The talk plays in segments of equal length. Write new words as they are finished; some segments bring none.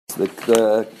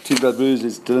The team that moves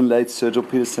is Dylan Late, Sergio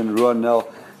Peterson, Ruan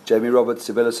Nell, Jamie Roberts,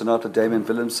 Isabella Sonata, Damien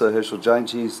Willemse, Herschel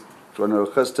Gianchis, Ronald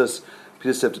Augustus,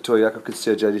 Peter Septatory, Jakob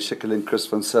Kitsia, JD Schickerling, Chris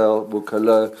Van Sale, Will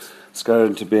Colo,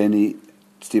 Scaran Tabeni,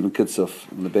 Stephen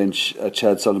Kitsoff on the bench,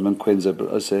 Chad Solomon, Quenza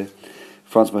Ose,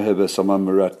 Frans Maherbe, Saman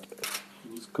Murat,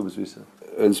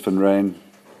 Ernst van Rijn,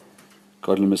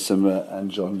 Godlin Masimba,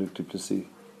 and Jean-Luc Duplessis.